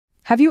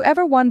Have you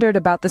ever wondered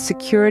about the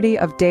security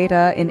of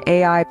data in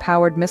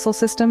AI-powered missile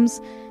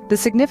systems? The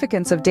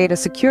significance of data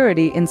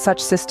security in such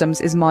systems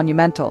is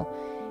monumental.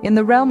 In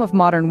the realm of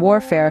modern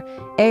warfare,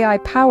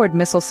 AI-powered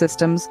missile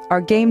systems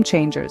are game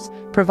changers,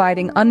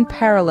 providing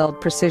unparalleled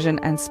precision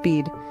and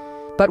speed.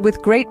 But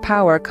with great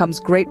power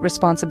comes great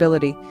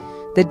responsibility.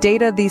 The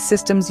data these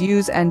systems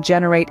use and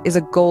generate is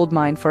a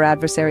goldmine for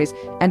adversaries,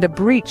 and a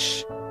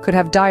breach could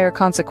have dire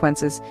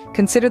consequences.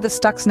 Consider the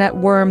Stuxnet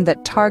worm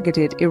that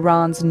targeted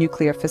Iran's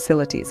nuclear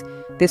facilities.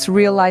 This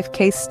real-life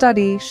case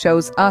study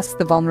shows us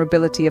the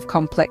vulnerability of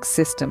complex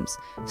systems.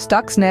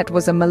 Stuxnet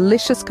was a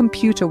malicious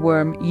computer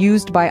worm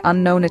used by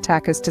unknown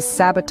attackers to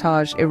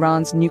sabotage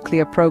Iran's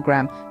nuclear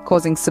program,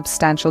 causing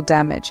substantial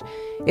damage.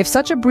 If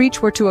such a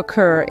breach were to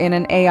occur in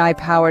an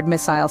AI-powered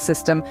missile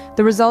system,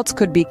 the results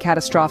could be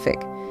catastrophic.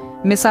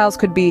 Missiles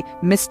could be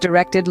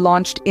misdirected,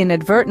 launched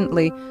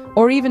inadvertently,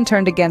 or even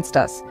turned against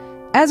us.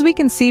 As we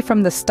can see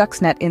from the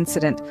Stuxnet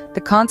incident,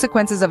 the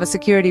consequences of a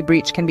security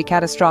breach can be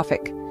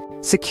catastrophic.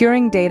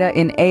 Securing data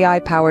in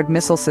AI-powered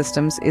missile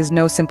systems is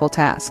no simple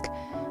task.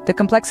 The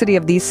complexity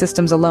of these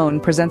systems alone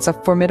presents a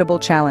formidable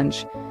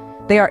challenge.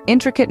 They are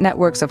intricate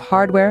networks of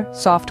hardware,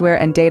 software,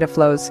 and data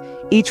flows,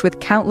 each with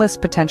countless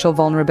potential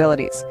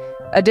vulnerabilities.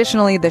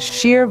 Additionally, the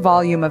sheer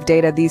volume of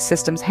data these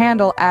systems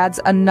handle adds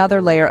another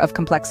layer of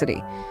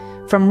complexity.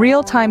 From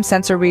real-time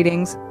sensor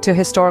readings to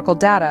historical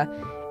data,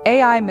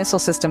 AI missile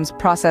systems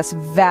process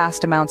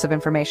vast amounts of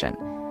information.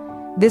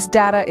 This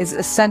data is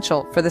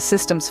essential for the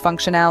system's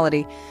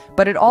functionality,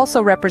 but it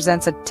also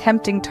represents a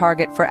tempting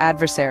target for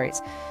adversaries.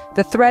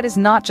 The threat is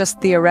not just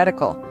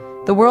theoretical.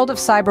 The world of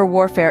cyber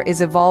warfare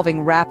is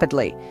evolving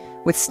rapidly,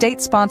 with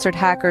state-sponsored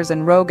hackers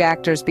and rogue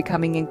actors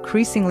becoming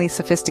increasingly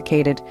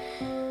sophisticated.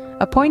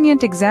 A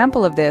poignant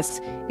example of this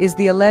is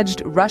the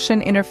alleged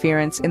Russian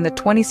interference in the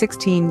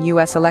 2016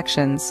 US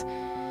elections.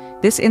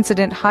 This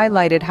incident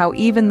highlighted how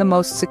even the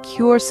most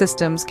secure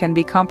systems can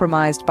be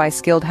compromised by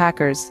skilled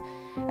hackers,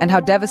 and how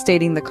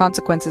devastating the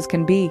consequences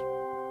can be.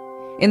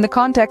 In the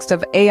context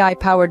of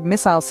AI-powered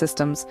missile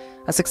systems,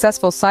 a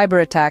successful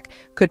cyber attack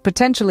could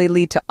potentially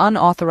lead to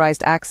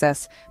unauthorized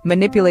access,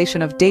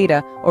 manipulation of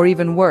data, or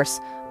even worse,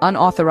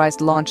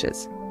 unauthorized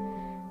launches.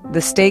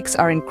 The stakes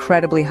are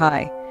incredibly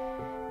high.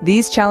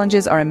 These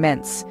challenges are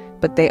immense,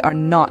 but they are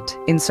not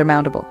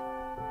insurmountable.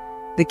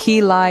 The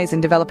key lies in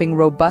developing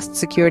robust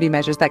security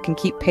measures that can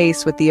keep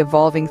pace with the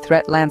evolving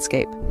threat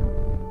landscape.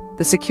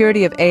 The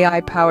security of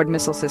AI-powered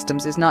missile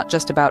systems is not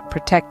just about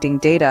protecting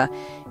data,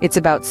 it's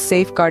about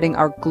safeguarding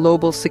our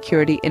global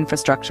security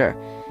infrastructure.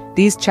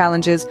 These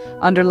challenges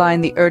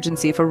underline the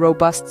urgency for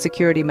robust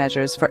security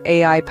measures for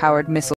AI-powered missile